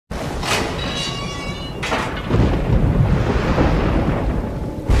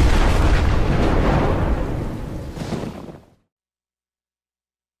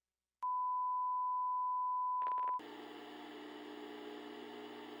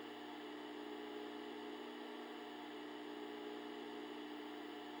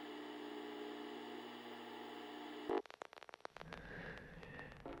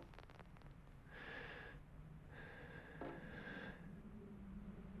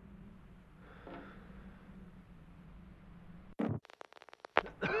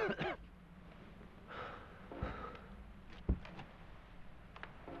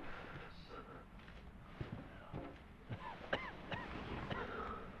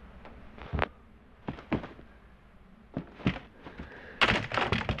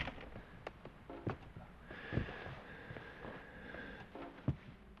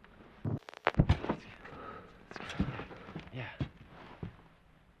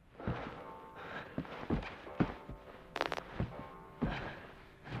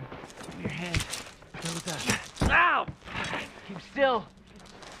still.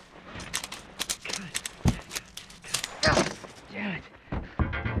 Damn it.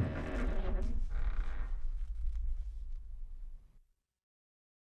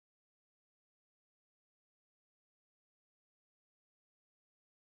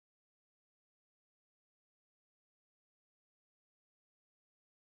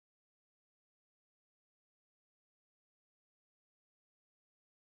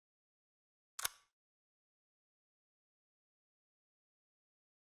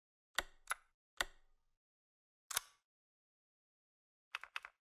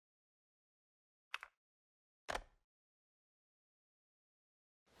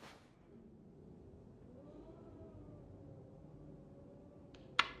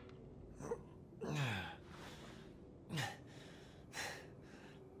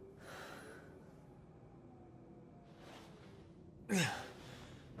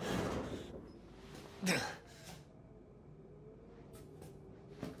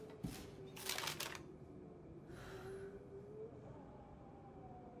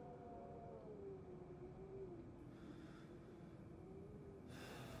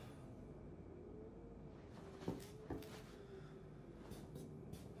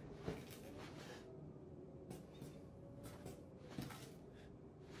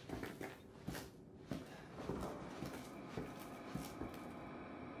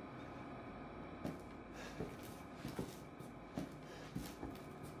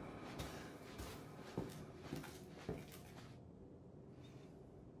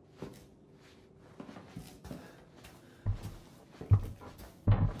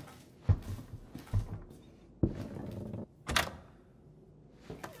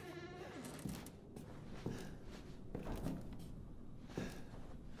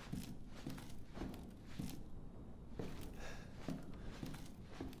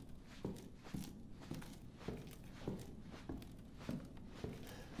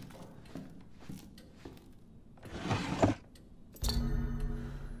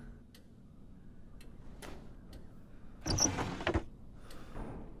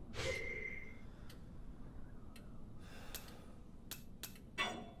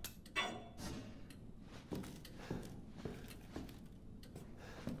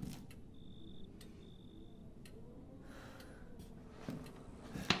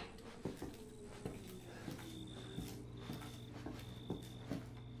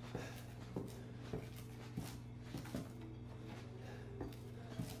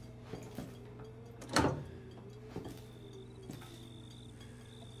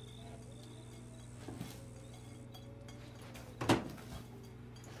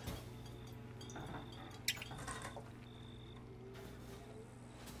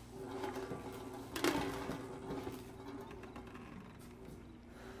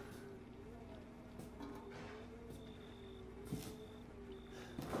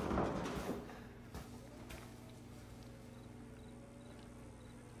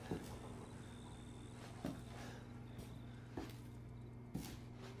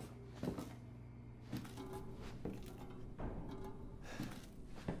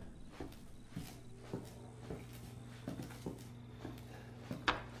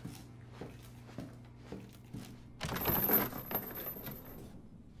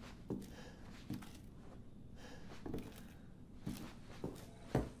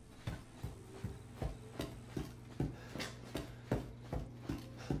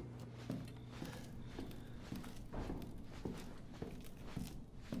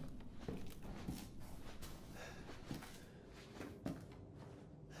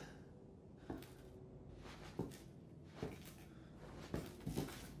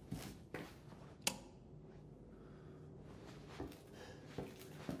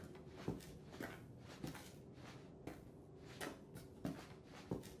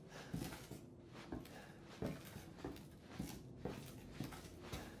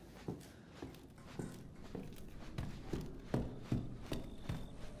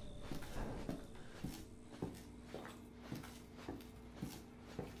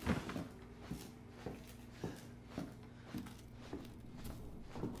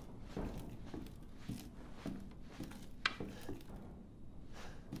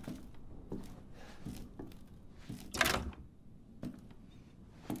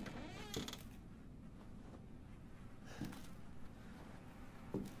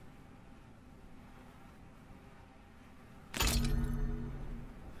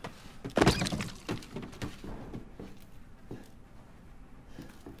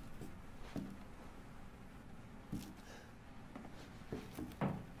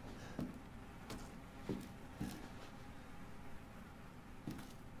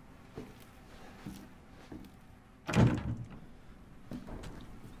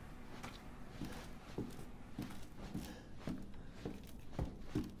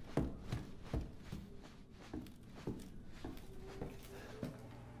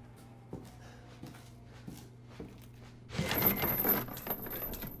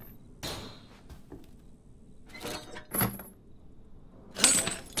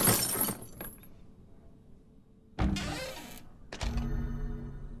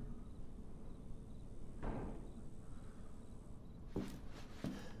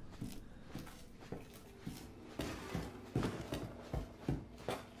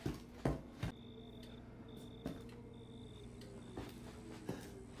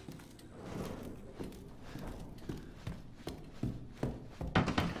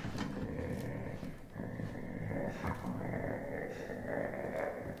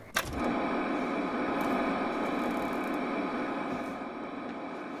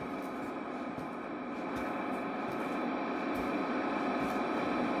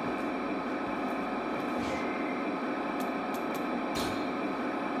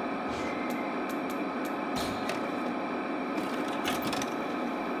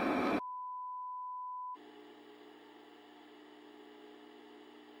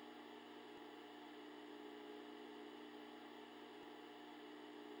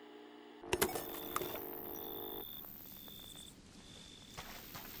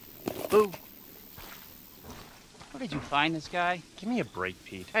 Boo. Where did you find this guy? Give me a break,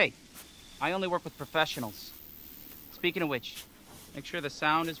 Pete. Hey, I only work with professionals. Speaking of which, make sure the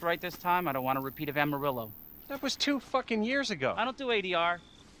sound is right this time. I don't want a repeat of Amarillo. That was 2 fucking years ago. I don't do ADR.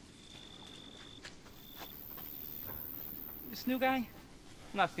 This new guy? I'm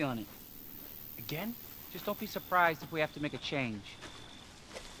not feeling it. Again? Just don't be surprised if we have to make a change.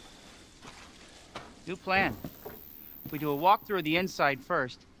 New plan. We do a walkthrough of the inside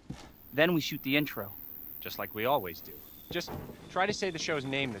first, then we shoot the intro. Just like we always do. Just try to say the show's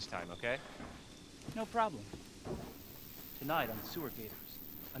name this time, okay? No problem. Tonight on Sewer Gators,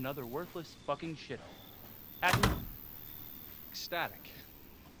 another worthless fucking shithole. Ecstatic.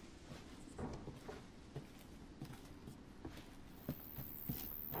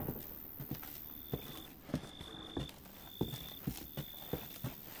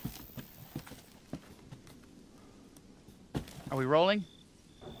 Are we rolling?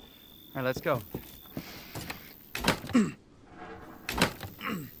 All right, let's go.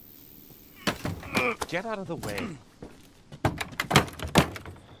 Get out of the way.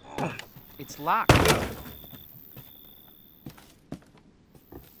 It's locked.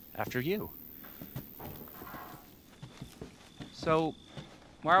 After you. So,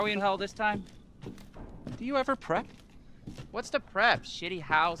 why are we in hell this time? Do you ever prep? What's the prep? Shitty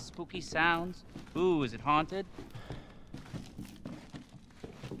house, spooky sounds? Ooh, is it haunted?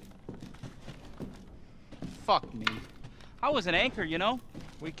 Fuck me. I was an anchor, you know?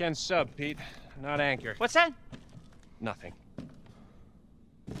 Weekend sub, Pete. Not anchor. What's that? Nothing.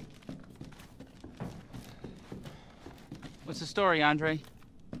 What's the story, Andre?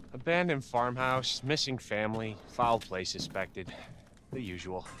 Abandoned farmhouse, missing family, foul play suspected. The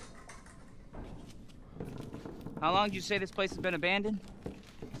usual. How long did you say this place has been abandoned?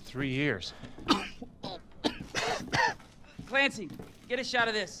 3 years. Clancy, get a shot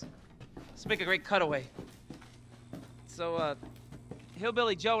of this. Let's make a great cutaway. So,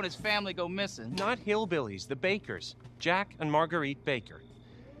 Hillbilly Joe and his family go missing. Not hillbillies, the Bakers. Jack and Marguerite Baker.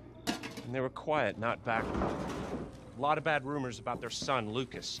 And they were quiet, not backward. A lot of bad rumors about their son,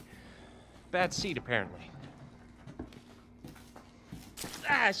 Lucas. Bad seed, apparently.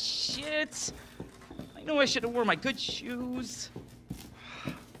 Ah, shit! I know I should have worn my good shoes.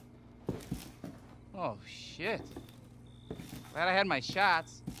 Oh, shit. Glad I had my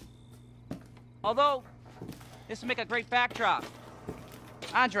shots. Although, this would make a great backdrop.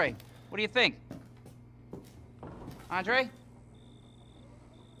 Andre, what do you think? Andre?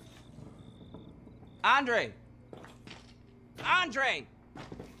 Andre! Andre!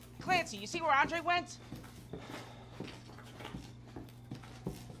 Clancy, you see where Andre went?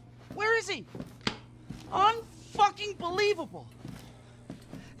 Where is he? Unfucking believable.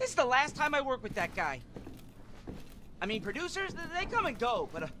 This is the last time I work with that guy. I mean, producers, they come and go,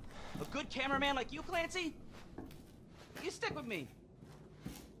 but a good cameraman like you, Clancy, you stick with me.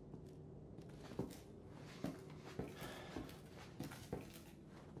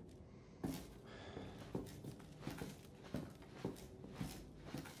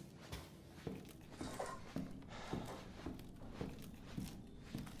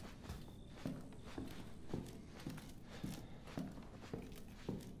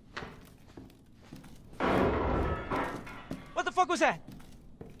 What the fuck was that?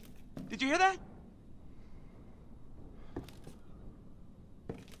 Did you hear that?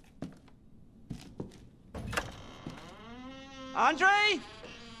 Andre?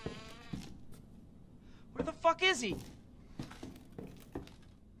 Where the fuck is he?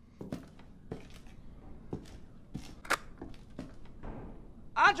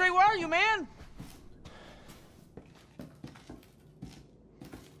 Andre, where are you, man?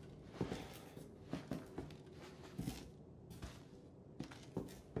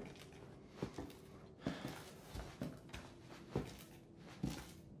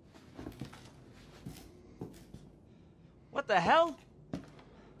 What the hell?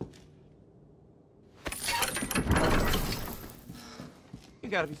 You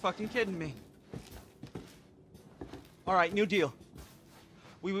gotta be fucking kidding me. All right, new deal.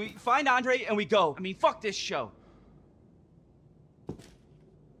 We find Andre and we go. I mean, fuck this show.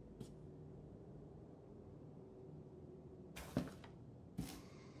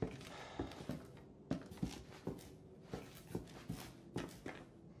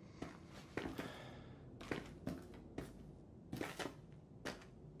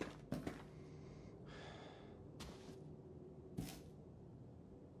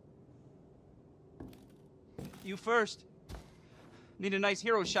 You first. Need a nice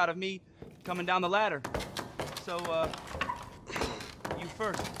hero shot of me coming down the ladder. So, you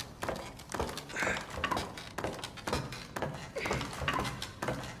first.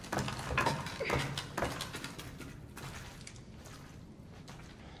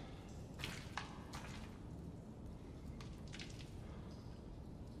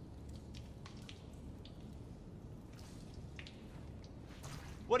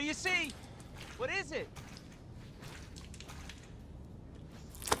 What do you see? What is it?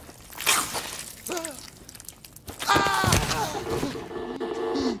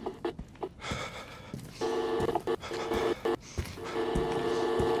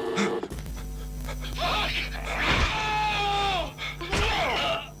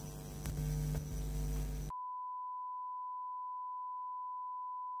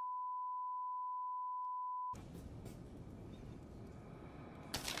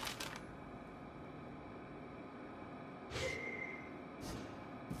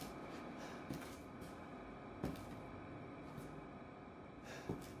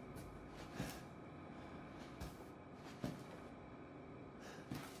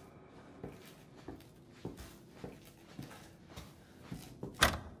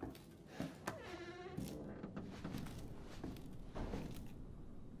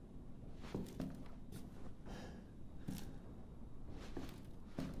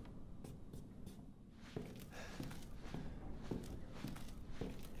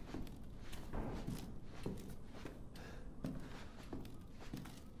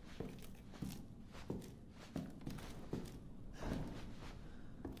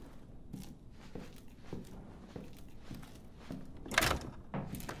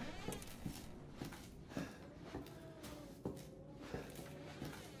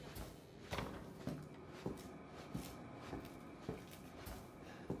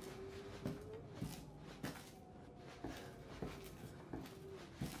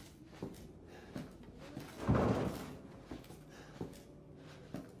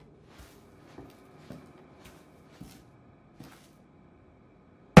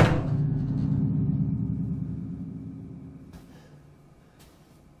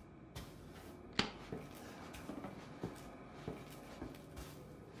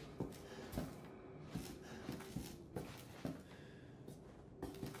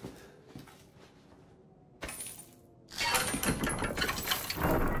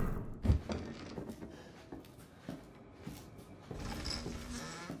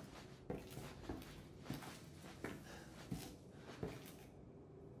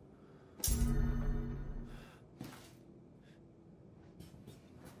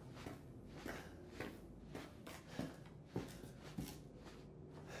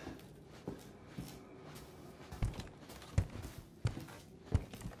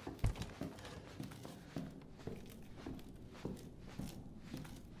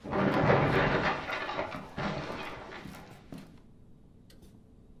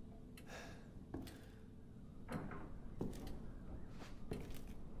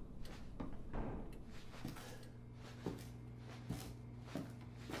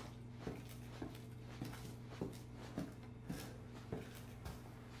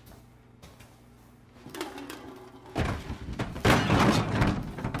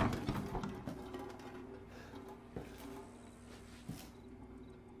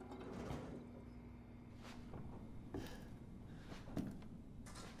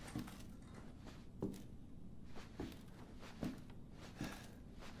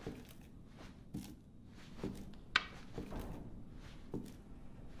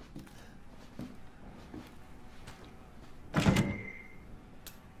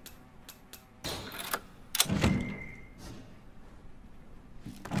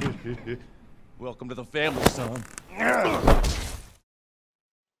 Welcome to the family, son.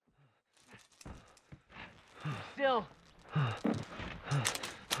 Still.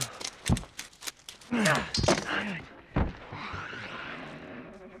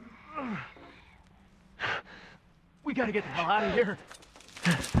 We gotta get the hell out of here.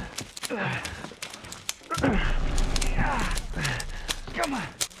 Come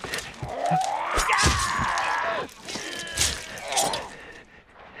on.